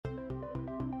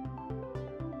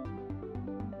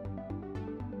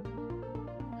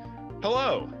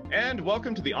Hello, and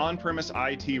welcome to the On-Premise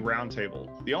IT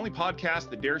Roundtable, the only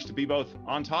podcast that dares to be both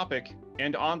on topic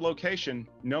and on location,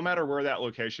 no matter where that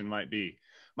location might be.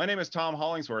 My name is Tom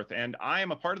Hollingsworth, and I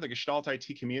am a part of the Gestalt IT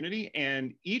community,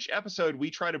 and each episode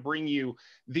we try to bring you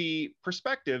the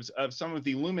perspectives of some of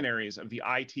the luminaries of the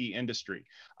IT industry.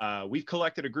 We've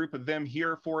collected a group of them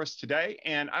here for us today,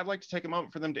 and I'd like to take a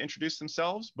moment for them to introduce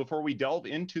themselves before we delve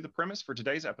into the premise for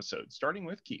today's episode, starting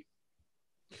with Keith.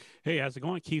 Hey, how's it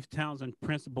going? Keith Townsend,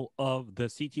 principal of the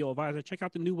CTO Advisor. Check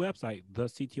out the new website,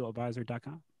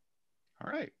 thectoadvisor.com.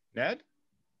 All right, Ned?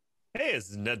 Hey, this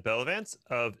is Ned Bellavance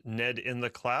of Ned in the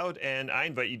Cloud, and I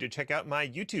invite you to check out my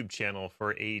YouTube channel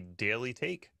for a daily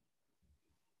take.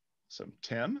 So,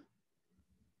 Tim?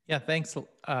 Yeah, thanks.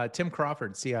 Tim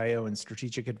Crawford, CIO and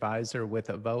Strategic Advisor with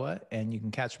Avoa, and you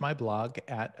can catch my blog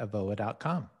at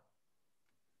avoa.com.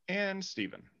 And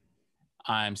Stephen?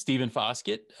 I'm Stephen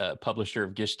Foskett, publisher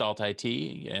of Gestalt IT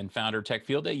and founder of Tech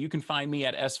Field Day. You can find me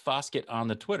at sfoskett on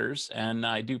the Twitters, and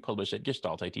I do publish at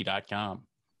gestaltit.com.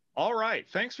 All right,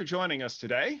 thanks for joining us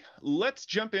today. Let's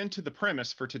jump into the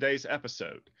premise for today's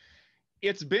episode.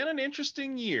 It's been an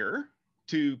interesting year,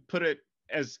 to put it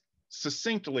as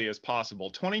succinctly as possible.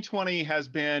 2020 has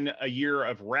been a year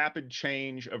of rapid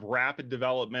change, of rapid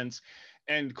developments,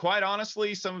 and quite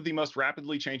honestly, some of the most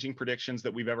rapidly changing predictions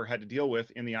that we've ever had to deal with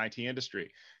in the IT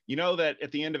industry. You know that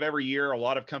at the end of every year, a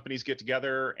lot of companies get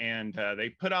together and they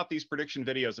put out these prediction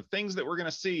videos of things that we're going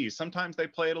to see. Sometimes they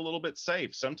play it a little bit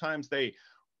safe. Sometimes they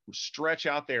stretch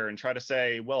out there and try to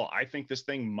say, well, I think this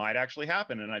thing might actually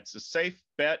happen. And it's a safe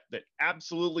bet that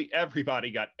absolutely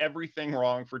everybody got everything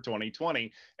wrong for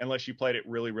 2020, unless you played it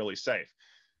really, really safe.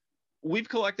 We've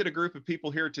collected a group of people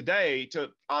here today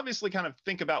to obviously kind of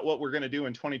think about what we're going to do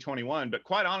in 2021. But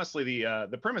quite honestly,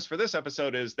 the premise for this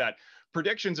episode is that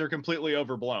predictions are completely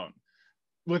overblown.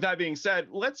 With that being said,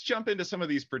 let's jump into some of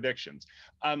these predictions.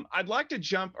 I'd like to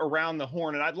jump around the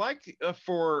horn, and I'd like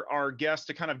for our guests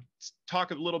to kind of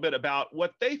talk a little bit about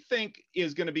what they think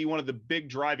is going to be one of the big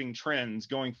driving trends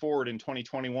going forward in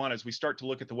 2021 as we start to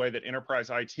look at the way that enterprise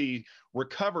IT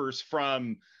recovers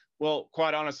from, well,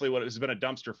 quite honestly, what has been a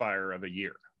dumpster fire of a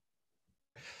year.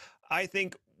 I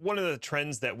think one of the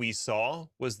trends that we saw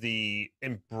was the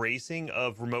embracing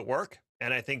of remote work.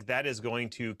 And I think that is going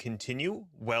to continue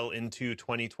well into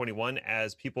 2021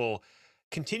 as people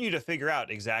continue to figure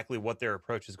out exactly what their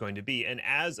approach is going to be. And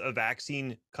as a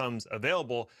vaccine comes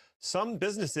available, some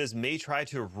businesses may try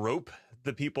to rope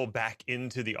the people back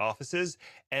into the offices.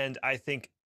 And I think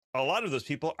a lot of those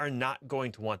people are not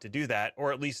going to want to do that,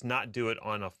 or at least not do it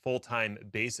on a full-time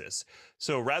basis.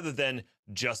 So rather than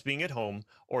just being at home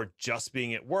or just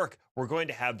being at work, we're going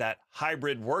to have that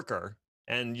hybrid worker,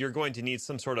 and you're going to need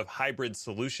some sort of hybrid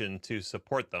solution to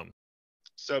support them.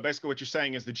 So basically what you're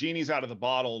saying is the genie's out of the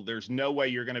bottle. There's no way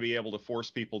you're going to be able to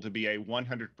force people to be a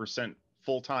 100%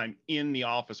 full-time in the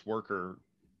office worker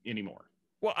anymore.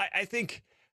 Well, I think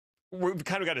we've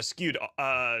kind of got a skewed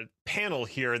panel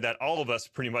here that all of us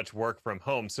pretty much work from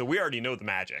home. So we already know the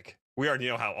magic. We already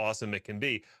know how awesome it can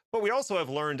be. But we also have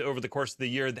learned over the course of the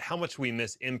year how much we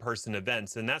miss in-person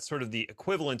events. And that's sort of the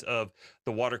equivalent of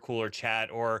the water cooler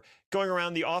chat or going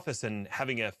around the office and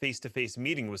having a face-to-face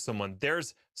meeting with someone.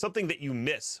 There's something that you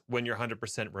miss when you're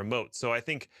 100% remote. So I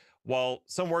think while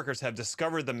some workers have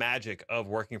discovered the magic of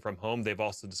working from home, they've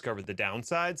also discovered the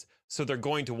downsides. So they're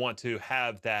going to want to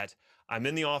have that, I'm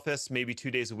in the office maybe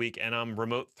 2 days a week and I'm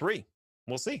remote 3.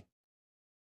 We'll see.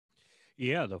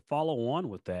 Yeah, the follow on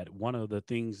with that, one of the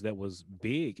things that was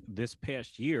big this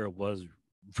past year was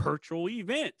virtual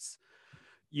events.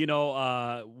 You know,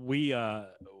 I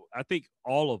think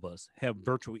all of us have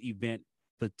virtual event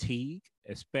fatigue,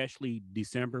 especially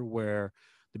December, where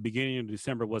the beginning of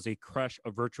December was a crush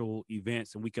of virtual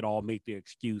events, and we could all make the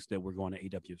excuse that we're going to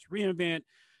AWS reInvent.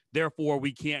 Therefore,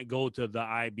 we can't go to the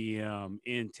IBM,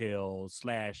 Intel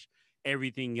 /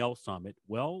 everything else summit.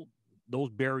 Well, those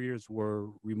barriers were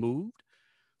removed.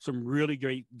 Some really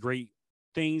great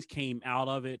things came out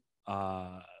of it.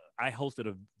 I hosted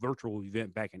a virtual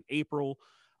event back in April.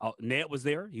 Ned was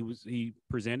there. He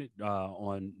presented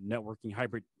on networking,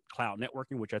 hybrid cloud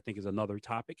networking, which I think is another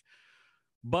topic.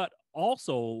 But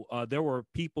also, there were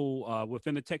people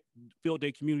within the Tech Field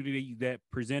Day community that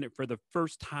presented for the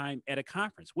first time at a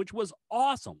conference, which was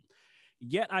awesome.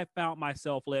 Yet I found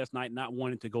myself last night not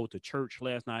wanting to go to church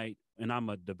last night, and I'm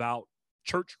a devout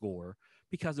churchgoer,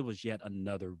 because it was yet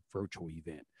another virtual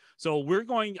event. So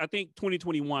I think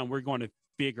 2021, we're going to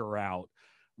figure out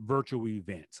virtual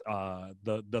events,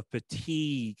 the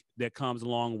fatigue that comes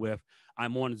along with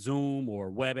I'm on Zoom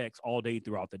or WebEx all day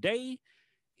throughout the day,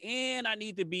 and I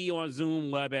need to be on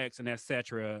Zoom, WebEx, and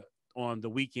etc. on the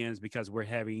weekends because we're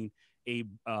having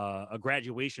a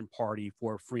graduation party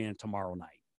for a friend tomorrow night.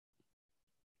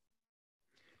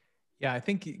 Yeah, I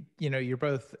think, you're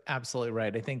both absolutely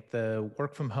right. I think the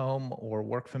work from home or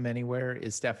work from anywhere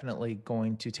is definitely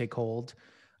going to take hold.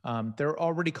 There are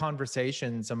already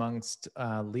conversations amongst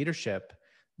leadership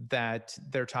that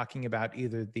they're talking about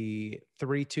either the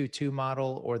 3-2-2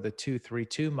 model or the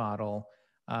 2-3-2 model,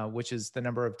 which is the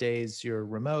number of days you're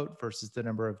remote versus the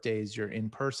number of days you're in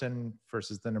person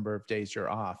versus the number of days you're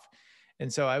off.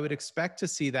 And so I would expect to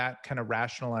see that kind of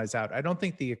rationalize out. I don't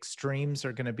think the extremes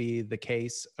are going to be the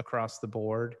case across the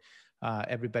board.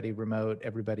 Everybody remote,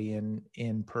 everybody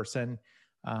in person.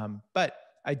 But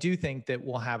I do think that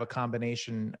we'll have a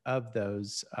combination of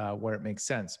those where it makes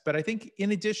sense. But I think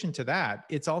in addition to that,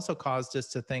 it's also caused us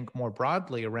to think more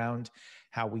broadly around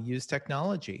how we use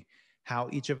technology, how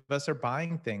each of us are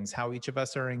buying things, how each of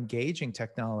us are engaging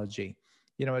technology.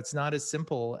 It's not as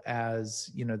simple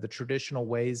as, the traditional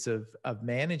ways of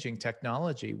managing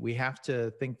technology. We have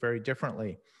to think very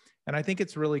differently. And I think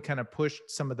it's really kind of pushed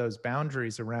some of those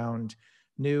boundaries around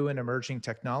new and emerging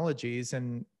technologies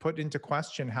and put into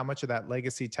question how much of that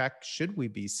legacy tech should we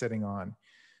be sitting on.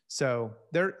 So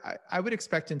I would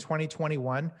expect in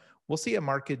 2021, we'll see a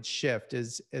market shift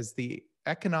as the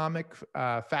economic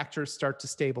factors start to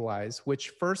stabilize, which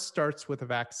first starts with a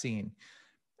vaccine.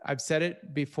 I've said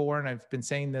it before, and I've been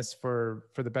saying this for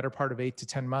the better part of 8 to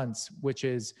 10 months, which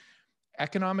is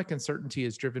economic uncertainty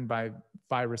is driven by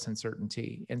virus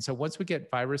uncertainty. And so once we get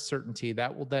virus certainty,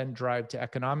 that will then drive to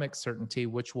economic certainty,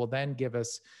 which will then give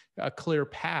us a clear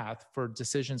path for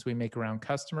decisions we make around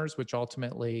customers, which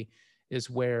ultimately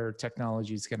is where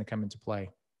technology is going to come into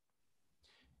play.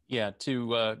 Yeah,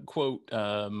 to quote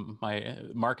my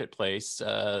marketplace,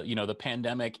 the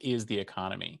pandemic is the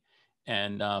economy.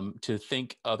 And to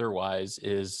think otherwise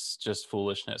is just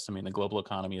foolishness. I mean, the global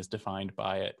economy is defined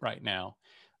by it right now.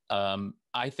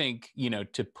 I think,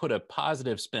 to put a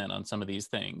positive spin on some of these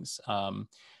things,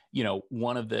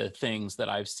 one of the things that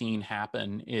I've seen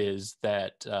happen is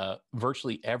that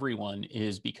virtually everyone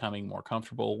is becoming more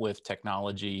comfortable with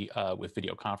technology, with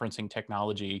video conferencing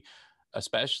technology,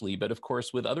 especially, but of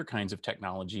course, with other kinds of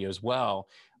technology as well.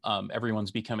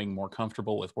 Everyone's becoming more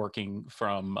comfortable with working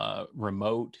from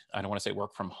remote. I don't want to say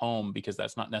work from home because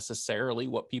that's not necessarily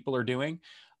what people are doing.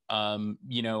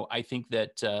 I think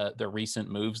that the recent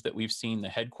moves that we've seen, the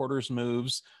headquarters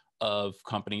moves of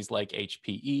companies like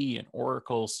HPE and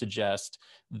Oracle, suggest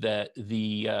that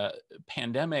the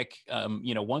pandemic,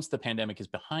 once the pandemic is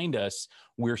behind us,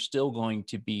 we're still going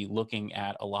to be looking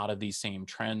at a lot of these same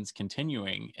trends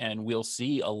continuing, and we'll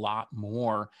see a lot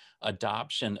more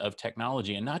adoption of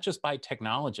technology, and not just by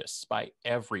technologists, by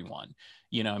everyone.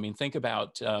 Think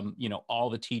about, all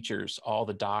the teachers, all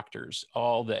the doctors,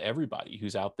 everybody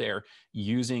who's out there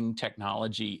using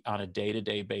technology on a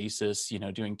day-to-day basis,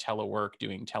 doing telework,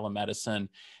 doing telemedicine.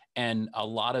 And a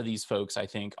lot of these folks, I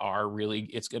think, are really,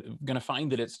 it's going to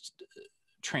find that it's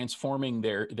transforming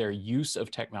their use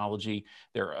of technology,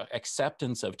 their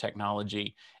acceptance of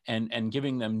technology, and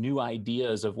giving them new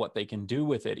ideas of what they can do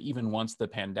with it, even once the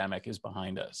pandemic is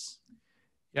behind us.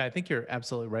 Yeah, I think you're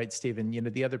absolutely right, Stephen.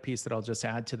 The other piece that I'll just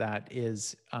add to that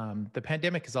is the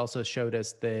pandemic has also showed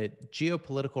us that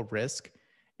geopolitical risk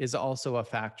is also a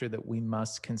factor that we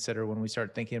must consider when we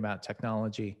start thinking about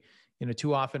technology.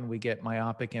 Too often we get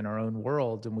myopic in our own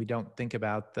world and we don't think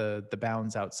about the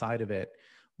bounds outside of it.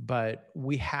 But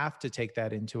we have to take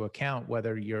that into account,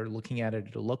 whether you're looking at it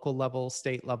at a local level,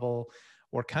 state level,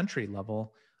 or country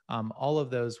level. All of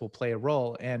those will play a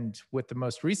role. And with the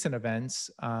most recent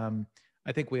events,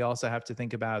 I think we also have to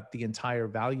think about the entire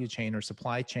value chain or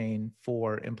supply chain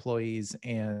for employees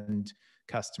and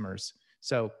customers.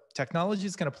 So technology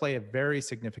is going to play a very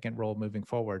significant role moving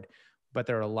forward, but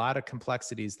there are a lot of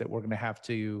complexities that we're going to have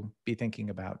to be thinking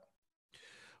about.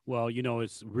 Well,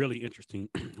 it's really interesting.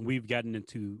 We've gotten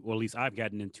into, or at least I've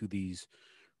gotten into these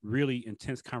really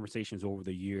intense conversations over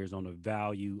the years on the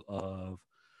value of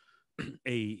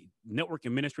a network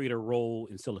administrator role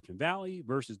in Silicon Valley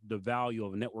versus the value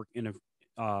of a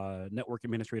network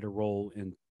administrator role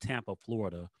in Tampa,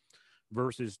 Florida,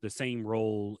 versus the same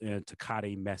role in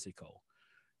Tecate, Mexico.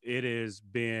 It has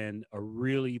been a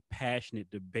really passionate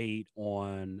debate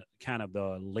on kind of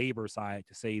the labor side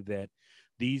to say that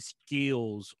these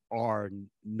skills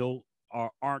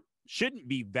shouldn't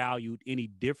be valued any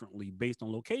differently based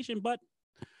on location, but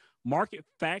market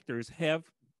factors have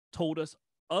told us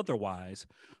otherwise.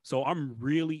 So I'm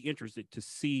really interested to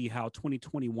see how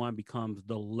 2021 becomes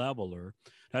the leveler.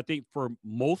 I think for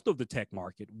most of the tech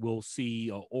market, we'll see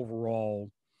an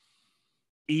overall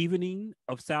evening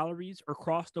of salaries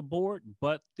across the board,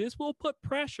 but this will put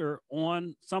pressure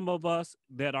on some of us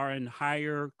that are in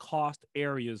higher cost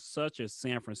areas such as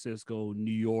San Francisco,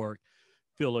 New York,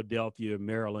 Philadelphia,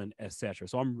 Maryland, etc.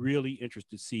 So I'm really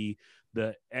interested to see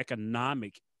the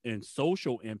economic and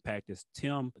social impact, as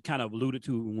Tim kind of alluded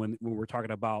to when we're talking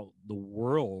about the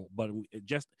world, but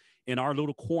just in our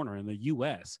little corner in the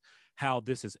U.S., how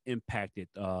this has impacted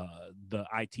the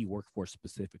IT workforce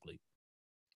specifically.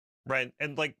 Right.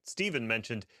 And like Stephen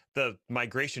mentioned, the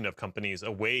migration of companies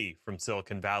away from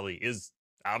Silicon Valley is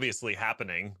obviously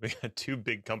happening. We had two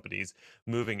big companies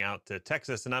moving out to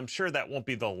Texas, and I'm sure that won't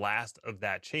be the last of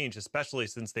that change, especially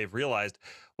since they've realized,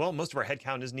 well, most of our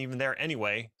headcount isn't even there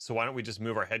anyway. So why don't we just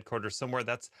move our headquarters somewhere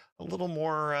that's a little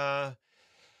more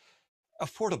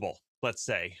affordable, let's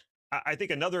say. I think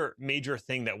another major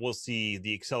thing that we'll see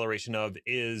the acceleration of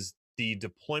is the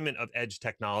deployment of edge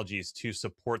technologies to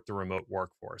support the remote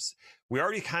workforce. We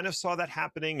already kind of saw that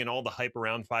happening in all the hype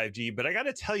around 5G, but I got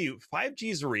to tell you,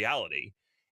 5G is a reality.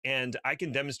 And I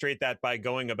can demonstrate that by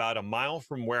going about a mile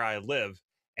from where I live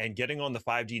and getting on the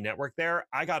 5G network there.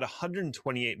 I got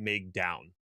 128 meg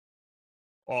down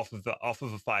off of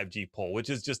a 5G pole,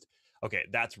 which is just, okay,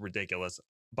 that's ridiculous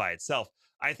by itself.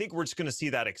 I think we're just going to see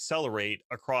that accelerate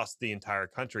across the entire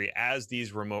country as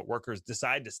these remote workers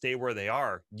decide to stay where they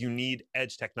are. You need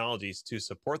edge technologies to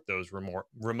support those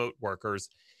remote workers.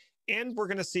 And we're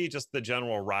going to see just the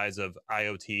general rise of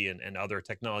IoT and other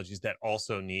technologies that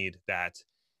also need that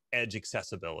edge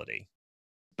accessibility.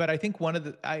 But I think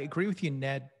I agree with you,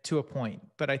 Ned, to a point,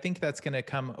 but I think that's going to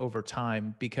come over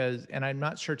time because, and I'm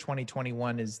not sure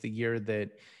 2021 is the year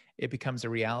that it becomes a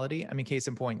reality. I mean, case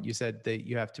in point, you said that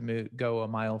you have to go a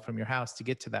mile from your house to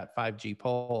get to that 5G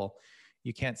pole.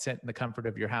 You can't sit in the comfort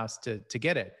of your house to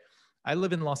get it. I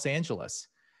live in Los Angeles.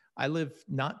 I live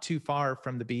not too far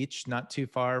from the beach, not too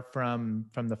far from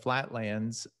the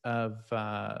flatlands of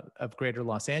greater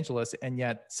Los Angeles, and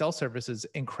yet cell service is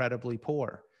incredibly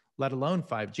poor, let alone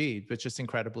 5G, but just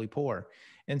incredibly poor.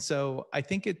 And so I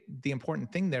think the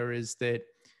important thing there is that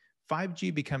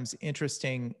 5G becomes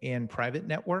interesting in private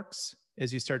networks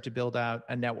as you start to build out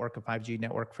a 5G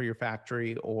network for your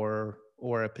factory or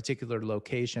a particular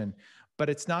location, but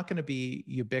it's not going to be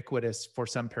ubiquitous for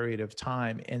some period of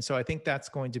time. And so I think that's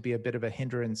going to be a bit of a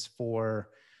hindrance for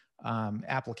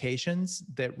applications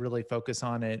that really focus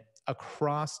on it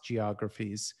across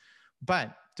geographies.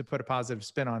 But to put a positive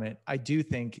spin on it, I do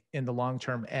think in the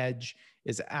long-term edge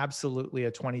is absolutely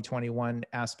a 2021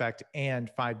 aspect,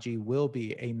 and 5G will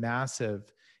be a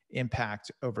massive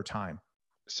impact over time.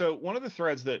 So one of the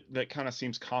threads that kind of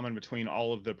seems common between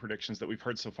all of the predictions that we've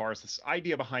heard so far is this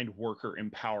idea behind worker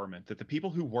empowerment, that the people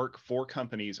who work for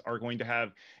companies are going to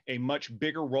have a much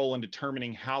bigger role in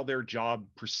determining how their job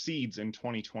proceeds in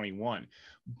 2021.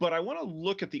 But I want to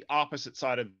look at the opposite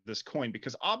side of this coin,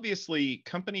 because obviously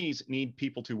companies need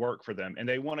people to work for them and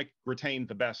they want to retain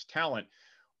the best talent.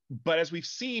 But as we've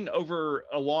seen over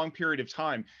a long period of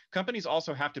time, companies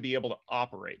also have to be able to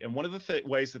operate. And one of the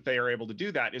ways that they are able to do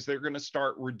that is they're going to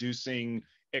start reducing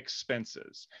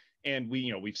expenses. And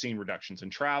we've seen reductions in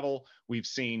travel. We've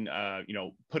seen,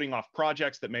 putting off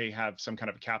projects that may have some kind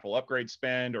of a capital upgrade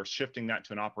spend or shifting that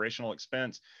to an operational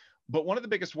expense. But one of the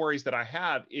biggest worries that I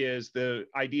have is the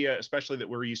idea, especially that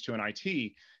we're used to in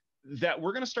IT, that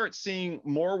we're going to start seeing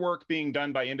more work being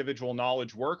done by individual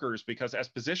knowledge workers, because as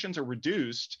positions are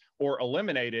reduced or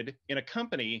eliminated in a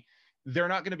company, they're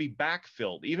not going to be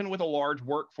backfilled, even with a large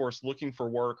workforce looking for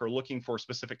work or looking for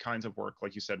specific kinds of work,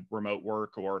 like you said, remote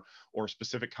work or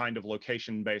specific kind of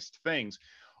location-based things.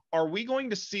 Are we going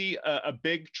to see a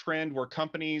big trend where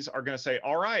companies are going to say,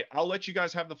 all right, I'll let you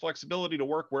guys have the flexibility to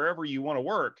work wherever you want to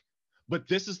work, but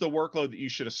this is the workload that you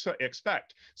should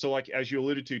expect? So like, as you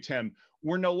alluded to, Tim,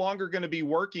 we're no longer going to be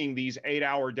working these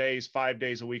 8-hour days, 5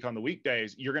 days a week on the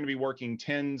weekdays. You're going to be working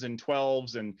 10s and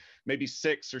 12s and maybe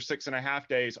 6 or 6.5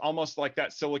 days, almost like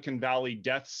that Silicon Valley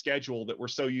death schedule that we're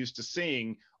so used to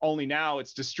seeing, only now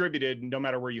it's distributed no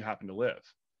matter where you happen to live.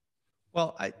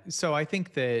 Well, I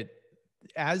think that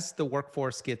as the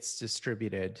workforce gets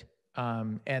distributed,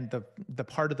 and the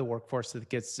part of the workforce that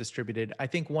gets distributed, I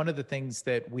think one of the things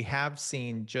that we have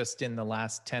seen just in the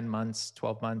last 10 months,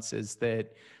 12 months is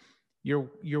that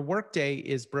your workday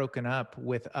is broken up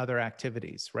with other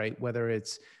activities, right? Whether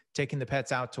it's taking the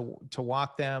pets out to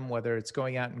walk them, whether it's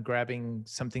going out and grabbing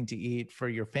something to eat for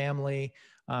your family.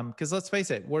 Because let's face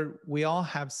it, we all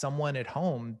have someone at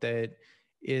home that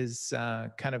is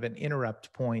kind of an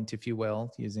interrupt point, if you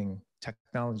will, using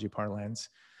technology parlance.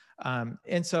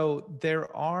 And so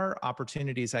there are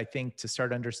opportunities, I think, to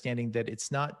start understanding that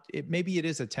maybe it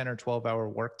is a 10 or 12 hour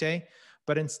workday,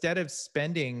 But instead of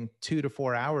spending 2 to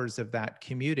 4 hours of that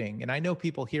commuting, and I know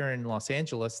people here in Los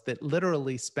Angeles that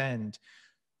literally spend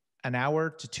an hour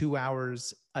to 2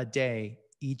 hours a day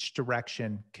each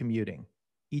direction commuting,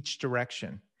 each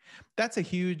direction. That's a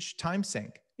huge time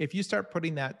sink. If you start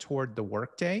putting that toward the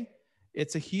workday,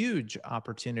 it's a huge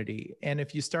opportunity. And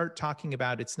if you start talking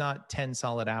about it's not 10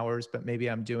 solid hours, but maybe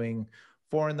I'm doing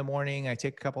 4 in the morning, I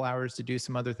take a couple hours to do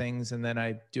some other things, and then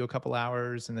I do a couple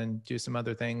hours and then do some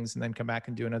other things and then come back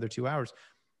and do another 2 hours.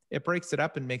 It breaks it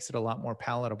up and makes it a lot more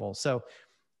palatable. So,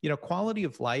 quality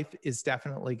of life is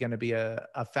definitely going to be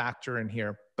a factor in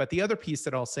here. But the other piece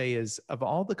that I'll say is, of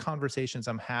all the conversations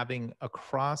I'm having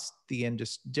across the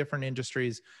different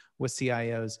industries with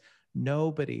CIOs,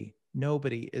 nobody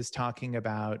is talking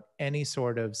about any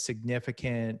sort of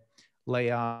significant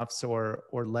layoffs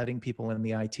or letting people in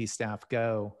the IT staff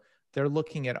go. They're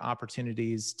looking at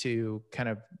opportunities to kind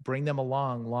of bring them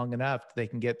along long enough that they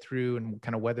can get through and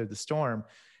kind of weather the storm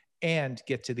and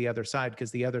get to the other side,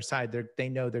 because the other side, they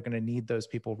know they're going to need those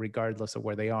people regardless of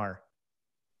where they are.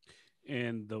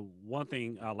 And the one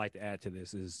thing I'd like to add to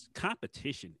this is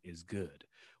competition is good.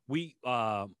 We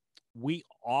often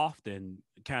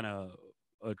kind of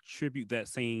attribute that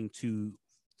saying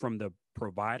from the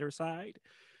provider side,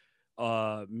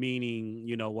 meaning,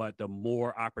 the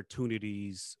more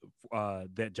opportunities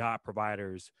that job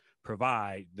providers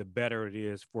provide, the better it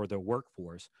is for the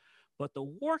workforce. But the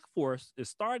workforce is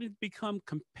starting to become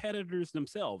competitors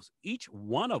themselves. Each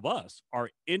one of us are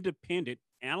independent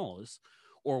analysts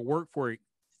or work for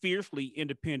fiercely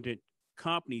independent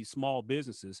companies, small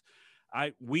businesses.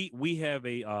 We have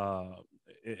it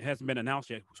hasn't been announced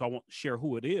yet, so I won't share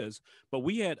who it is, but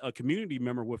we had a community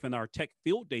member within our Tech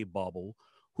Field Day bubble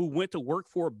who went to work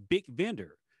for a big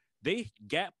vendor. They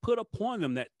got put upon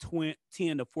them that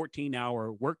 10 to 14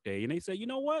 hour workday. And they said, you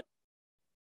know what?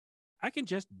 I can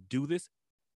just do this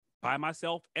by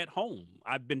myself at home.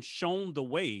 I've been shown the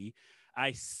way.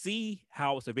 I see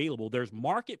how it's available. There's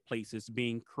marketplaces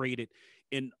being created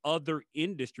in other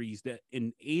industries that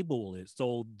enable it.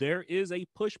 So there is a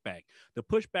pushback. The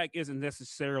pushback isn't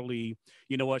necessarily,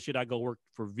 should I go work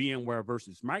for VMware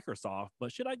versus Microsoft,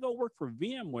 but should I go work for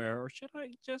VMware, or should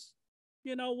I just,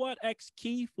 X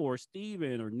key for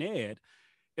Steven or Ned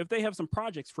if they have some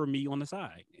projects for me on the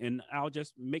side, and I'll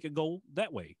just make it go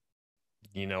that way.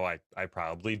 I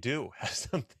probably do have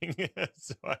something,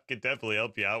 so I could definitely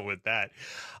help you out with that.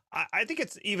 I think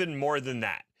it's even more than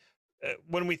that.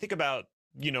 When we think about,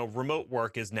 remote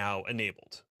work is now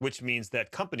enabled, which means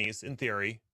that companies, in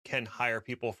theory, can hire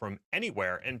people from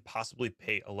anywhere and possibly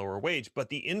pay a lower wage. But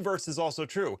the inverse is also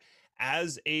true.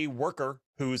 As a worker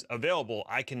who's available,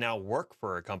 I can now work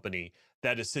for a company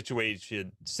that is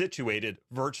situated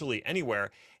virtually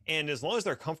anywhere. And as long as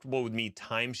they're comfortable with me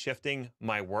time shifting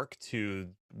my work to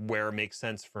where it makes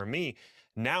sense for me,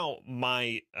 now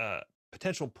my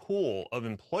potential pool of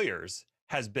employers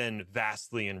has been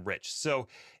vastly enriched. So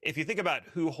if you think about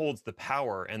who holds the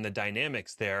power and the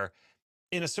dynamics there,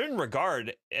 in a certain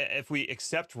regard, if we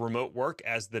accept remote work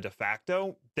as the de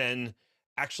facto, then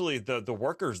actually the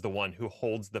worker's the one who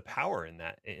holds the power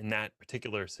in that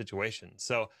particular situation.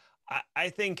 So I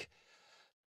think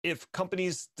if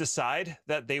companies decide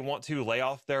that they want to lay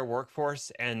off their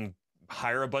workforce and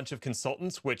hire a bunch of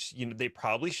consultants, which they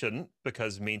probably shouldn't,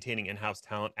 because maintaining in-house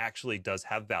talent actually does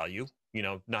have value,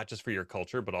 not just for your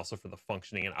culture, but also for the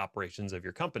functioning and operations of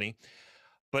your company.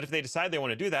 But if they decide they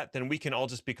want to do that, then we can all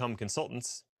just become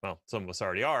consultants. Well, some of us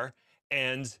already are,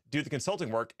 and do the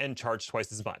consulting work and charge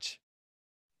twice as much.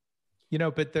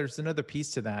 But there's another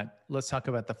piece to that. Let's talk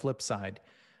about the flip side.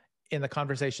 In the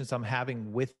conversations I'm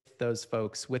having with those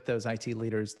folks, with those IT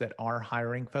leaders that are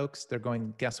hiring folks, they're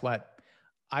going, guess what?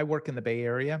 I work in the Bay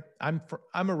Area. I'm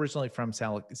originally from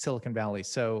Silicon Valley.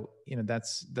 So,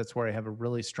 that's where I have a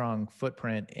really strong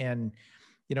footprint. And,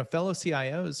 fellow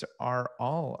CIOs are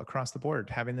all across the board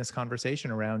having this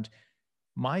conversation around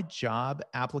my job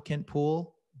applicant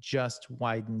pool just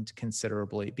widened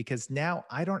considerably, because now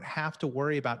I don't have to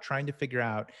worry about trying to figure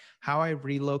out how I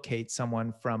relocate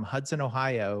someone from Hudson,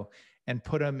 Ohio, and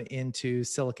put them into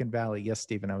Silicon Valley. Yes,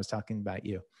 Stephen, I was talking about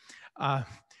you.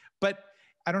 But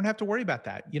I don't have to worry about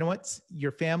that. You know what?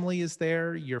 Your family is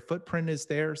there. Your footprint is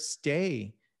there.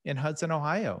 Stay in Hudson,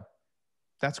 Ohio.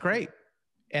 That's great.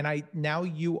 And now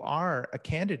you are a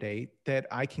candidate that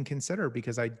I can consider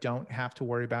because I don't have to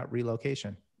worry about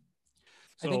relocation.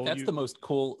 I think that's the most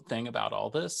cool thing about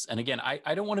all this. And again,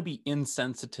 I don't want to be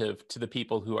insensitive to the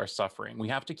people who are suffering. We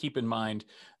have to keep in mind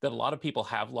that a lot of people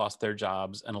have lost their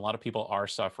jobs and a lot of people are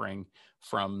suffering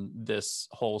from this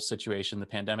whole situation, the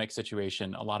pandemic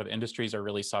situation. A lot of industries are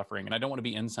really suffering, and I don't want to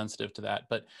be insensitive to that.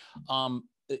 But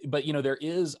but there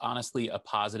is honestly a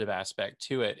positive aspect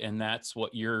to it, and that's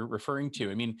what you're referring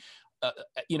to. I mean,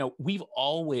 we've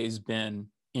always been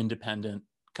independent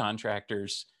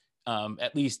contractors,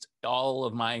 at least all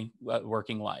of my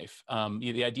working life.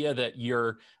 The idea that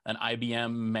you're an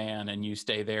IBM man and you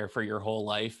stay there for your whole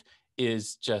life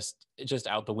is just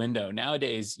out the window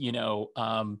nowadays.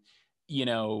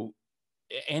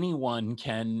 Anyone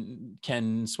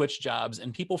can switch jobs,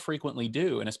 and people frequently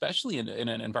do, and especially in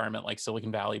an environment like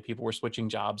Silicon Valley, people were switching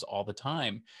jobs all the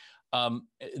time.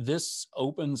 This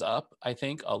opens up, I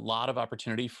think, a lot of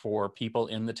opportunity for people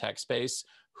in the tech space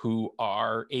who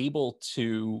are able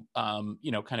to,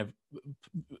 kind of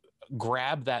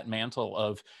grab that mantle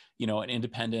of, an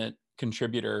independent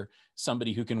contributor,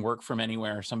 somebody who can work from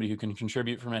anywhere, somebody who can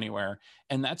contribute from anywhere.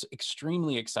 And that's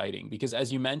extremely exciting because,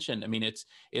 as you mentioned, I mean, it's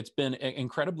been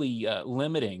incredibly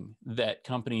limiting that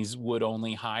companies would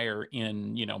only hire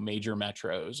in, major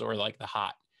metros or like the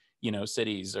hot,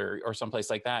 cities or someplace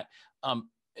like that.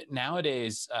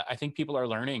 Nowadays, I think people are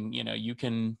learning, you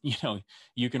can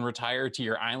retire to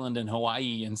your island in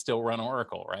Hawaii and still run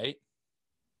Oracle, right?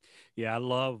 Yeah, I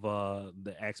love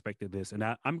the aspect of this. And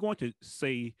I'm going to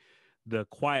say the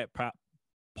quiet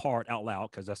part out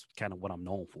loud, because that's kind of what I'm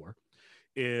known for,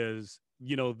 is,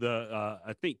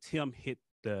 I think Tim hit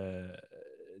the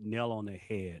nail on the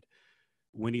head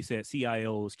when he said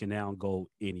CIOs can now go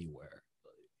anywhere.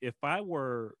 If I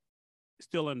were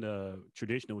still in the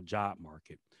traditional job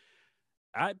market,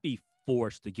 I'd be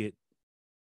forced to get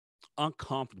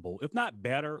uncomfortable, if not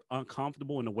better,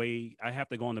 uncomfortable in a way I have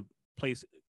to go in a place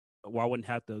where I wouldn't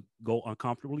have to go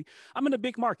uncomfortably. I'm in a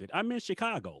big market. I'm in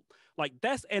Chicago. Like,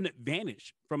 that's an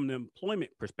advantage from an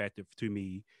employment perspective to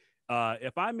me.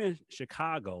 If I'm in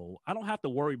Chicago, I don't have to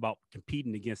worry about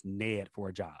competing against Ned for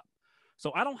a job.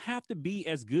 So I don't have to be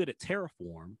as good at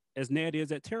Terraform as Ned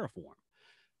is at Terraform.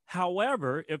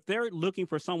 However, if they're looking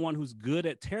for someone who's good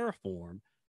at Terraform,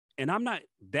 and I'm not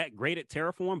that great at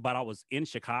Terraform, but I was in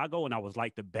Chicago and I was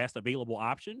like the best available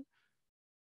option,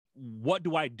 what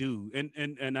do I do? And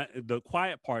the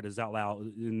quiet part is out loud.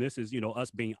 And this is,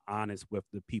 us being honest with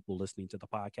the people listening to the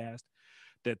podcast,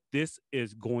 that this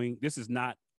is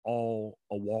not all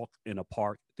a walk in a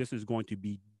park. This is going to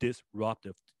be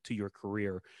disruptive to your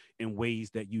career in ways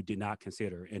that you did not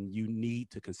consider. And you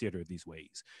need to consider these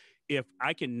ways. If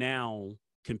I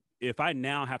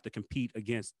now have to compete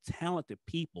against talented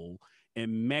people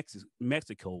in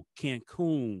Mexico,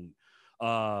 Cancun,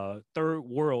 third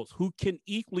worlds who can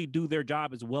equally do their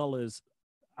job as well as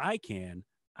I can,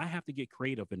 I have to get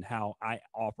creative in how I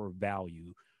offer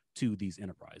value to these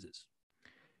enterprises.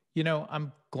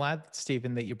 I'm glad,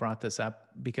 Stephen, that you brought this up,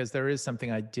 because there is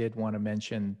something I did want to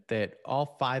mention that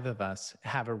all five of us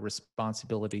have a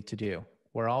responsibility to do.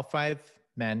 We're all five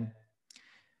men,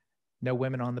 no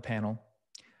women on the panel.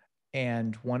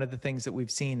 And one of the things that we've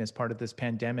seen as part of this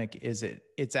pandemic is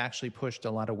it's actually pushed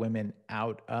a lot of women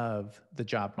out of the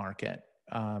job market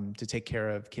to take care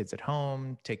of kids at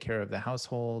home, take care of the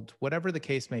household, whatever the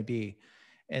case may be.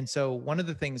 And so one of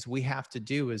the things we have to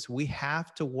do is we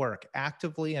have to work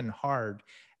actively and hard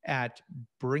at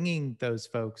bringing those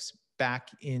folks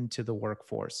back into the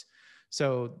workforce.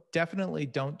 So definitely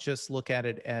don't just look at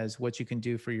it as what you can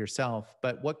do for yourself,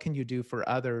 but what can you do for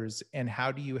others, and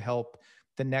how do you help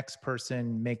the next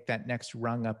person make that next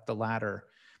rung up the ladder?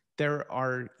 There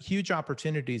are huge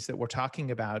opportunities that we're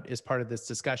talking about as part of this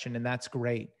discussion, and that's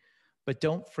great. But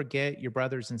don't forget your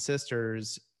brothers and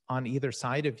sisters on either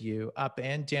side of you, up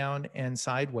and down and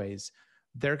sideways.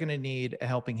 They're going to need a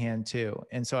helping hand too.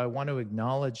 And so I want to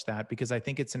acknowledge that, because I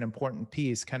think it's an important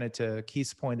piece, kind of to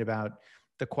Keith's point about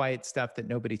the quiet stuff that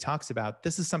nobody talks about.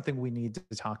 This is something we need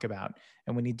to talk about,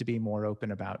 and we need to be more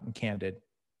open about and candid.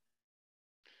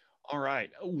 All right.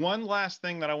 One last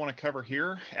thing that I want to cover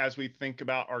here as we think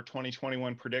about our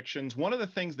 2021 predictions. One of the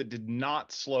things that did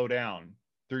not slow down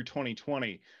through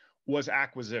 2020 was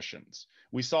acquisitions.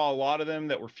 We saw a lot of them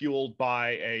that were fueled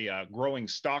by a growing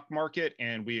stock market,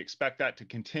 and we expect that to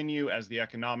continue as the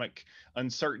economic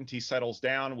uncertainty settles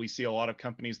down. We see a lot of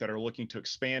companies that are looking to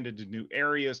expand into new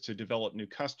areas, to develop new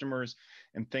customers,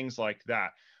 and things like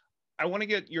that. I want to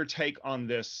get your take on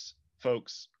this,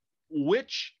 folks.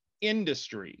 Which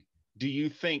industry do you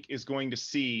think is going to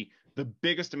see the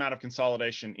biggest amount of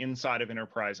consolidation inside of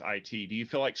enterprise IT? Do you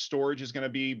feel like storage is going to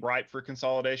be ripe for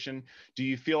consolidation? Do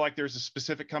you feel like there's a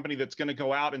specific company that's going to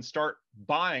go out and start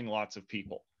buying lots of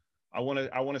people? I want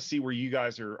to see where you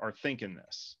guys are thinking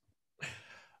this.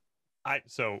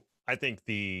 So I think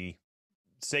the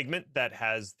segment that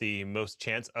has the most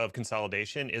chance of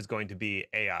consolidation is going to be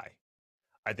AI.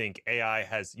 I think AI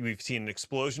we've seen an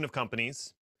explosion of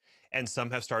companies, and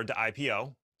some have started to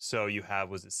IPO. So you have,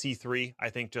 was it C3, I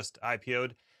think, just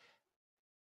IPO'd.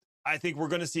 I think we're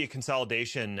going to see a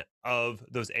consolidation of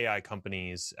those AI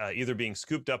companies, either being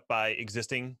scooped up by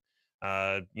existing,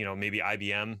 maybe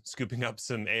IBM scooping up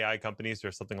some AI companies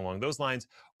or something along those lines,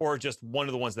 or just one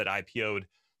of the ones that IPO'd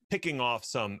picking off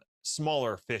some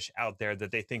smaller fish out there that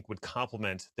they think would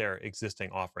complement their existing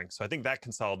offerings. So I think that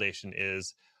consolidation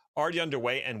is already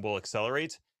underway and will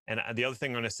accelerate. And the other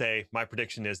thing I'm going to say, my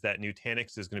prediction is that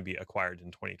Nutanix is going to be acquired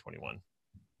in 2021.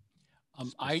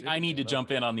 I need to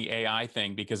jump in on the AI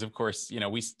thing because, of course,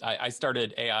 I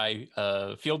started AI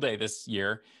Field Day this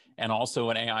year and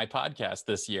also an AI podcast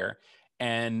this year.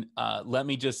 And let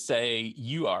me just say,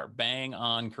 you are bang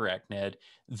on correct, Ned.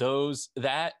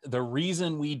 The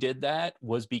reason we did that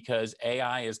was because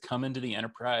AI is coming to the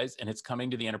enterprise, and it's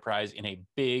coming to the enterprise in a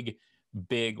big,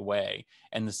 big way.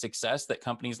 And the success that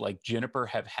companies like Juniper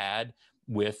have had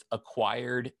with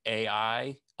acquired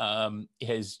AI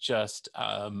has just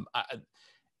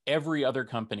every other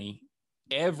company,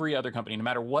 no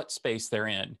matter what space they're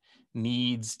in,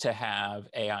 needs to have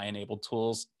AI-enabled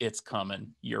tools. It's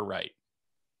coming. You're right.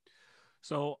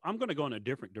 So I'm going to go in a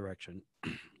different direction.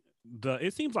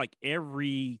 It seems like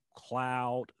every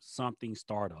cloud something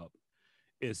startup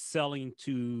is selling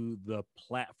to the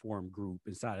platform group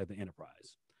inside of the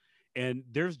enterprise. And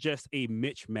there's just a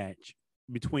mismatch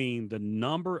between the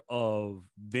number of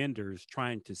vendors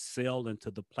trying to sell into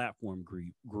the platform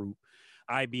group.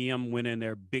 IBM went in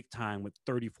there big time with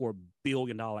 $34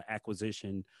 billion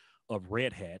acquisition of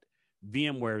Red Hat.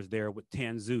 VMware's there with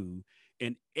Tanzu,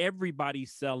 and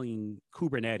everybody's selling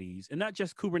Kubernetes, and not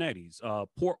just Kubernetes,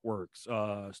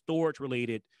 Portworx,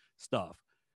 storage-related stuff.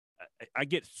 I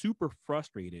get super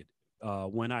frustrated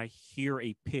when I hear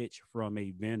a pitch from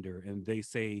a vendor and they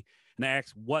say, and I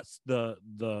ask, what's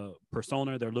the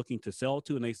persona they're looking to sell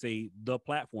to? And they say, the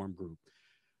platform group.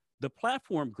 The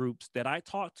platform groups that I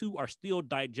talk to are still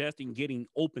digesting getting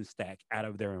OpenStack out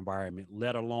of their environment,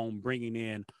 let alone bringing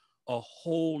in a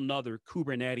whole nother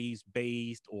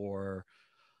Kubernetes-based or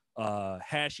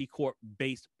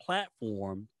HashiCorp-based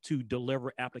platform to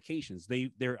deliver applications.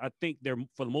 I think they're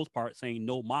for the most part saying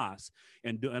no mas,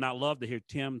 and I love to hear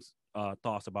Tim's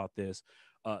thoughts about this.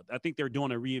 I think they're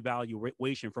doing a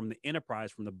reevaluation from the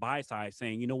enterprise, from the buy side,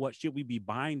 saying, you know what, should we be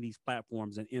buying these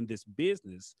platforms and in this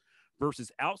business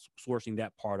versus outsourcing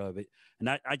that part of it? And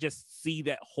I just see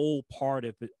that whole part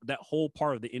of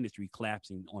the industry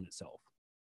collapsing on itself.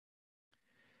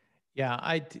 Yeah,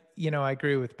 I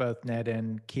agree with both Ned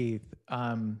and Keith.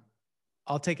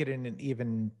 I'll take it in an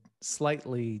even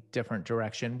slightly different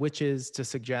direction, which is to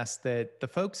suggest that the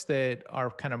folks that are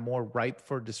kind of more ripe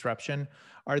for disruption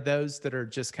are those that are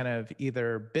just kind of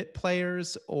either bit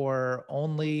players or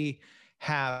only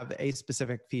have a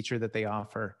specific feature that they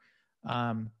offer.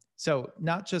 So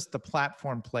not just the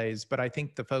platform plays, but I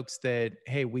think the folks that,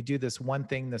 hey, we do this one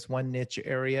thing, this one niche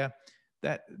area,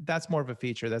 that's more of a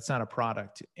feature. That's not a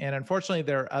product. And unfortunately,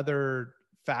 there are other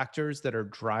factors that are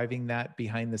driving that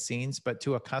behind the scenes. But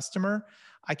to a customer,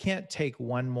 I can't take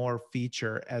one more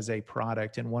feature as a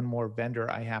product and one more vendor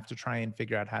I have to try and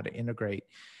figure out how to integrate.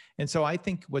 And so I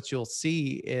think what you'll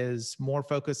see is more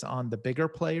focus on the bigger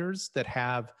players that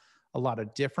have a lot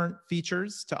of different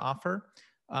features to offer.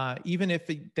 Even if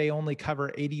they only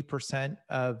cover 80%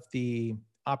 of the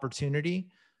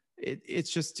opportunity,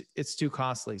 it's too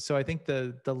costly. So I think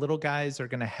the little guys are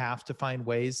going to have to find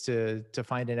ways to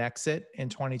find an exit in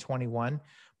 2021,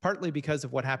 partly because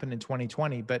of what happened in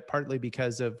 2020, but partly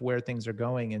because of where things are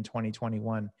going in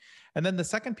 2021. And then the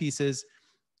second piece is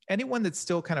anyone that's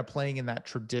still kind of playing in that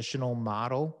traditional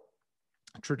model,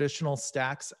 traditional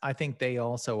stacks, I think they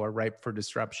also are ripe for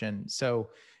disruption. So,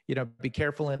 be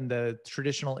careful in the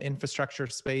traditional infrastructure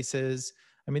spaces.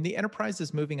 I mean, the enterprise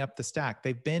is moving up the stack.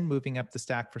 They've been moving up the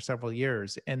stack for several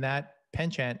years, and that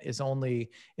penchant is only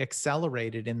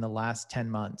accelerated in the last 10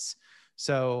 months.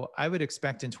 So I would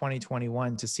expect in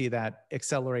 2021 to see that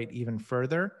accelerate even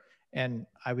further. And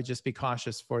I would just be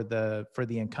cautious for the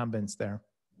incumbents there.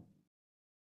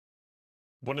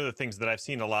 One of the things that I've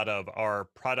seen a lot of are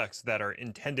products that are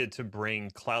intended to bring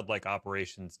cloud-like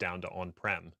operations down to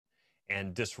on-prem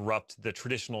and disrupt the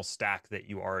traditional stack that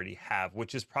you already have,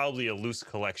 which is probably a loose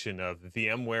collection of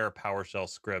VMware PowerShell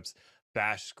scripts,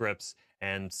 Bash scripts,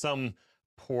 and some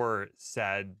poor,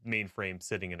 sad mainframe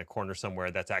sitting in a corner somewhere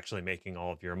that's actually making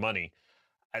all of your money.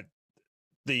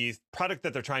 The product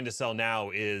that they're trying to sell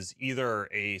now is either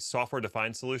a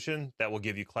software-defined solution that will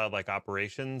give you cloud-like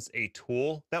operations, a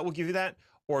tool that will give you that,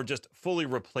 or just fully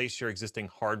replace your existing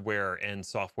hardware and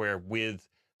software with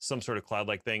some sort of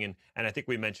cloud-like thing. And I think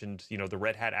we mentioned, the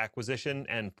Red Hat acquisition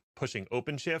and pushing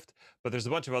OpenShift, but there's a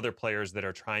bunch of other players that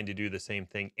are trying to do the same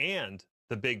thing. And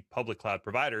the big public cloud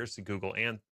providers, Google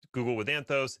with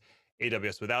Anthos,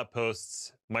 AWS with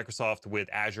Outposts, Microsoft with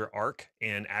Azure Arc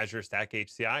and Azure Stack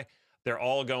HCI, they're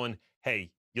all going,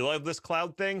 hey, you love this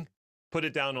cloud thing? Put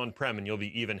it down on-prem and you'll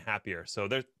be even happier. So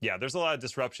there's a lot of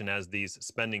disruption as these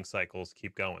spending cycles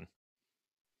keep going.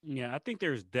 Yeah, I think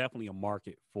there's definitely a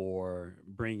market for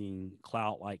bringing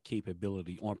cloud-like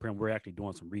capability on-prem. We're actually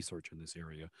doing some research in this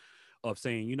area of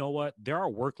saying, you know what, there are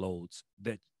workloads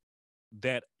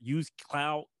that use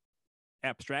cloud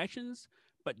abstractions,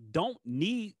 but don't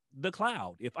need the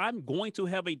cloud. If I'm going to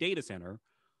have a data center,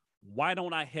 why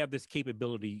don't I have this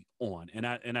capability on? And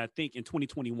I think in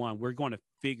 2021, we're going to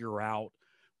figure out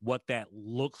what that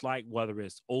looks like, whether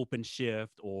it's OpenShift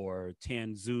or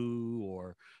Tanzu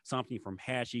or something from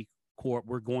HashiCorp.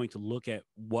 We're going to look at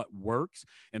what works,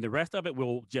 and the rest of it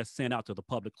we'll just send out to the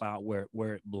public cloud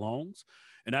where it belongs.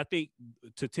 And I think,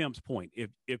 to Tim's point,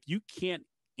 if you can't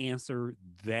answer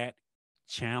that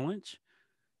challenge,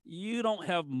 you don't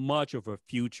have much of a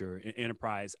future in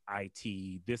enterprise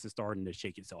IT. This is starting to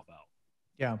shake itself out.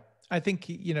 Yeah, I think,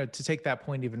 to take that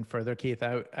point even further, Keith,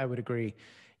 I would agree.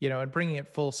 And bringing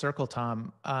it full circle,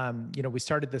 Tom, we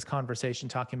started this conversation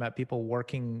talking about people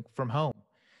working from home.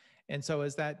 And so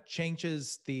as that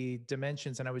changes the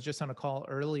dimensions, and I was just on a call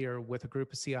earlier with a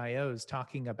group of CIOs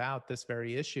talking about this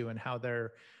very issue and how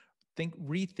they're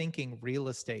rethinking real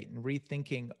estate and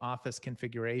rethinking office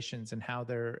configurations and how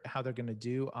they're going to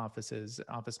do office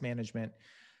management.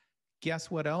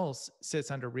 Guess what else sits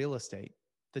under real estate?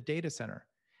 The data center.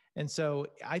 And so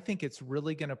I think it's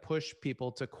really going to push people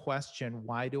to question,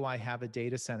 why do I have a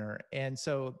data center? And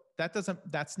so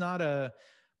that's not a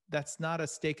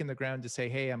stake in the ground to say,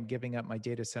 hey, I'm giving up my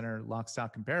data center lock,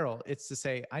 stock, and barrel. It's to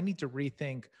say, I need to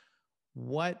rethink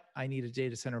what I need a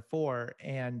data center for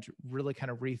and really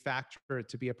kind of refactor it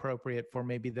to be appropriate for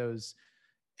maybe those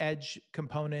edge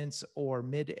components or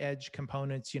mid-edge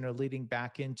components, leading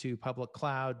back into public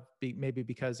cloud, maybe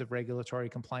because of regulatory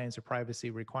compliance or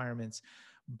privacy requirements.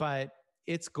 But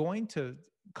it's going to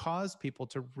cause people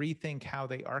to rethink how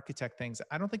they architect things.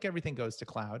 I don't think everything goes to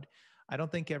cloud. I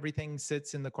don't think everything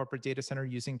sits in the corporate data center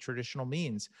using traditional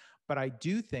means, but I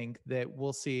do think that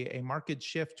we'll see a market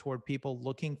shift toward people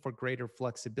looking for greater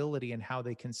flexibility in how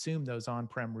they consume those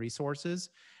on-prem resources.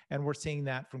 And we're seeing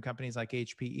that from companies like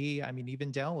HPE. I mean,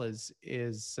 even Dell is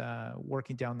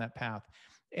working down that path.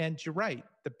 And you're right,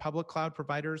 the public cloud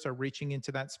providers are reaching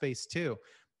into that space too.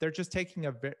 They're just taking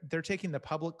the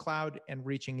public cloud and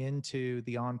reaching into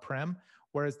the on-prem,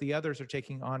 whereas the others are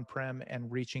taking on-prem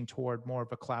and reaching toward more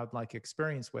of a cloud-like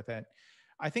experience with it.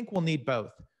 I think we'll need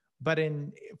both, but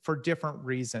for different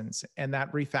reasons. And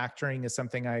that refactoring is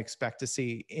something I expect to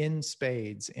see in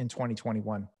spades in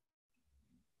 2021.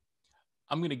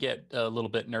 I'm going to get a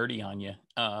little bit nerdy on you.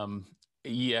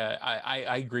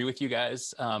 I agree with you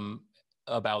guys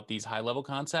about these high-level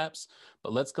concepts,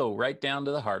 but let's go right down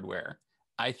to the hardware.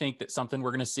 I think that something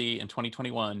we're going to see in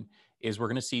 2021 is we're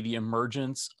going to see the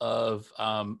emergence of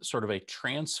sort of a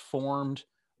transformed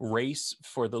race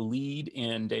for the lead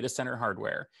in data center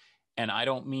hardware. And I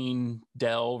don't mean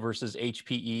Dell versus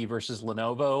HPE versus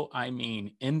Lenovo. I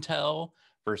mean Intel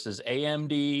versus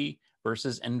AMD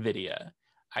versus NVIDIA.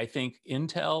 I think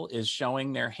Intel is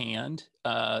showing their hand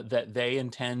that they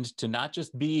intend to not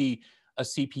just be a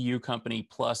CPU company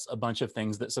plus a bunch of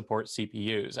things that support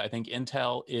CPUs. I think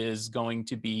Intel is going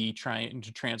to be trying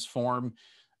to transform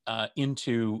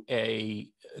into a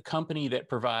company that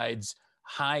provides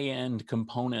high-end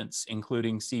components,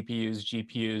 including CPUs,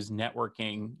 GPUs,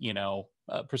 networking,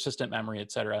 persistent memory,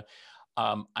 et cetera.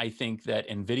 I think that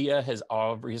NVIDIA has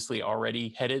obviously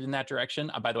already headed in that direction.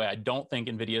 By the way, I don't think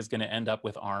NVIDIA is going to end up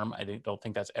with ARM. I don't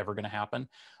think that's ever going to happen.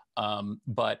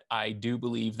 But I do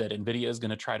believe that NVIDIA is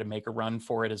going to try to make a run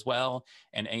for it as well.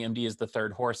 And AMD is the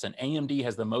third horse. And AMD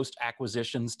has the most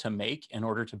acquisitions to make in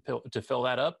order to fill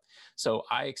that up. So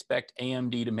I expect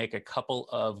AMD to make a couple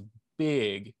of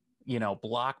big,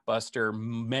 blockbuster,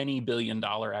 many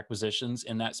billion-dollar acquisitions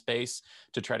in that space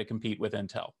to try to compete with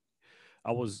Intel.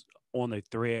 I was on a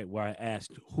thread where I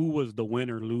asked who was the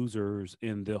winner losers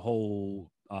in the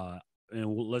whole,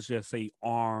 and let's just say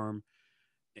ARM,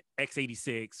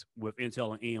 x86 with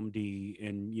Intel and AMD,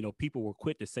 and people were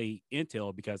quick to say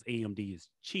Intel because AMD is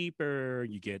cheaper,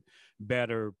 you get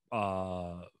better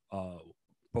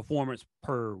performance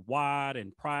per watt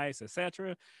and price,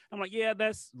 etc. I'm like, yeah,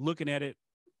 that's looking at it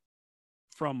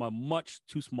from a much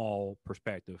too small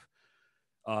perspective.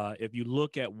 If you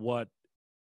look at what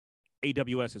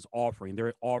AWS is offering.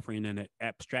 They're offering an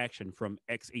abstraction from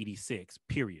x86,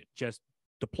 period. Just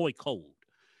deploy code.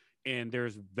 And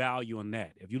there's value in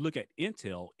that. If you look at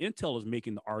Intel, Intel is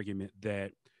making the argument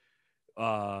that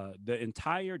the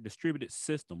entire distributed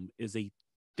system is a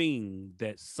thing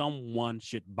that someone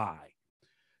should buy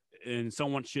and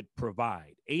someone should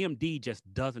provide. AMD just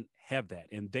doesn't have that.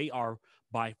 And they are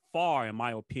by far, in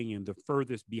my opinion, the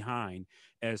furthest behind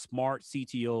as smart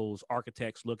CTOs,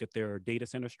 architects look at their data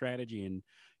center strategy and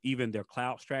even their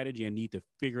cloud strategy and need to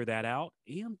figure that out.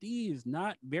 AMD is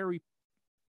not very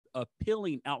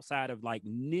appealing outside of like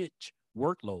niche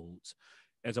workloads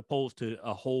as opposed to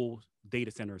a whole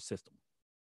data center system.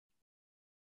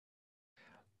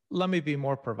 Let me be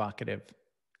more provocative.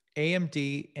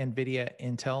 AMD, NVIDIA,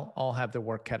 Intel all have their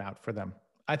work cut out for them.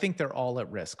 I think they're all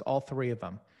at risk, all three of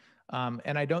them.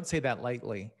 And I don't say that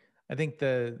lightly. I think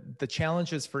the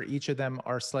challenges for each of them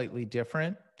are slightly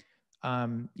different.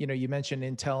 You mentioned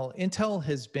Intel. Intel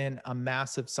has been a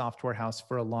massive software house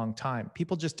for a long time.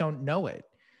 People just don't know it.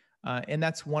 And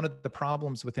that's one of the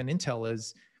problems within Intel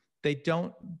is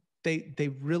they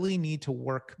really need to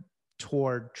work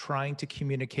toward trying to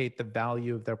communicate the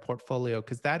value of their portfolio,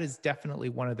 because that is definitely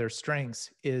one of their strengths,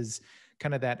 is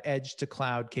kind of that edge to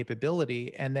cloud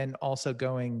capability, and then also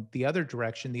going the other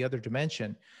direction, the other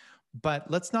dimension.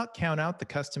 But let's not count out the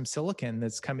custom silicon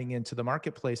that's coming into the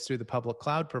marketplace through the public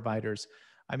cloud providers.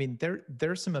 I mean,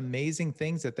 there's some amazing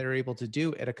things that they're able to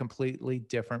do at a completely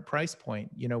different price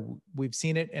point. We've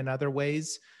seen it in other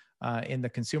ways in the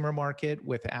consumer market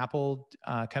with Apple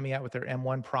coming out with their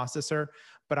M1 processor,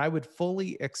 but I would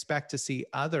fully expect to see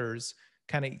others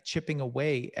kind of chipping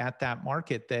away at that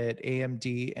market that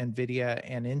AMD, NVIDIA,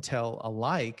 and Intel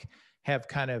alike have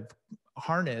kind of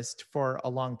harnessed for a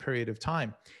long period of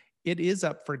time. It is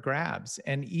up for grabs,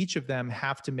 and each of them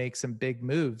have to make some big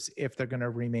moves if they're going to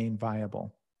remain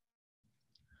viable.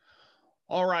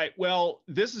 All right. Well,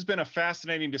 this has been a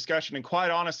fascinating discussion. And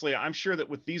quite honestly, I'm sure that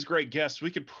with these great guests, we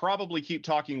could probably keep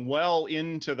talking well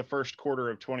into the first quarter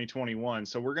of 2021.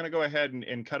 So we're going to go ahead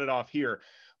and cut it off here.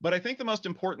 But I think the most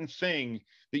important thing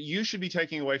that you should be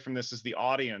taking away from this as the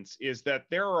audience is that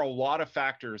there are a lot of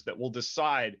factors that will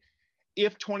decide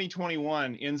if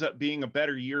 2021 ends up being a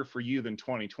better year for you than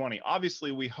 2020.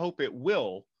 Obviously, we hope it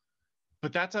will,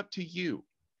 but that's up to you.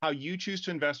 How you choose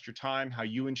to invest your time, how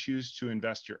you choose to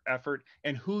invest your effort,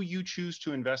 and who you choose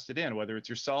to invest it in, whether it's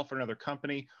yourself or another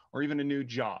company or even a new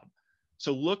job.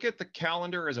 So look at the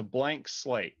calendar as a blank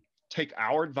slate. Take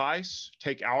our advice,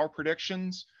 take our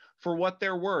predictions for what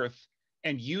they're worth,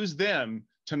 and use them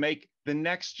to make the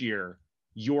next year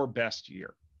your best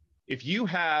year. If you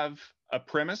have a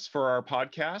premise for our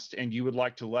podcast and you would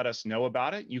like to let us know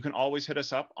about it, you can always hit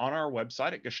us up on our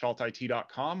website at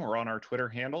gestaltit.com or on our Twitter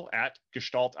handle at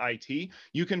gestaltit.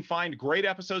 You can find great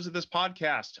episodes of this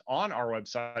podcast on our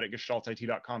website at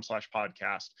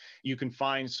gestaltit.com/podcast. You can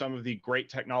find some of the great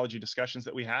technology discussions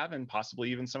that we have and possibly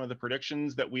even some of the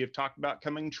predictions that we have talked about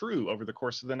coming true over the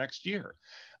course of the next year.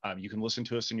 You can listen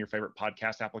to us in your favorite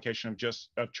podcast application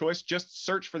of choice. Just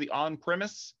search for the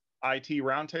On-Premise IT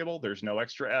Roundtable. There's no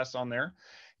extra S on there.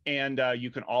 And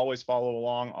you can always follow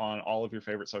along on all of your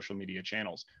favorite social media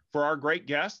channels. For our great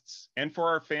guests and for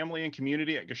our family and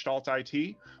community at Gestalt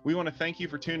IT, we want to thank you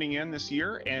for tuning in this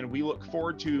year, and we look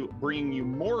forward to bringing you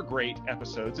more great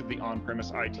episodes of the On-Premise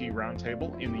IT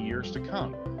Roundtable in the years to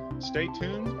come. Stay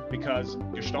tuned because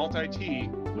Gestalt IT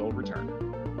will return.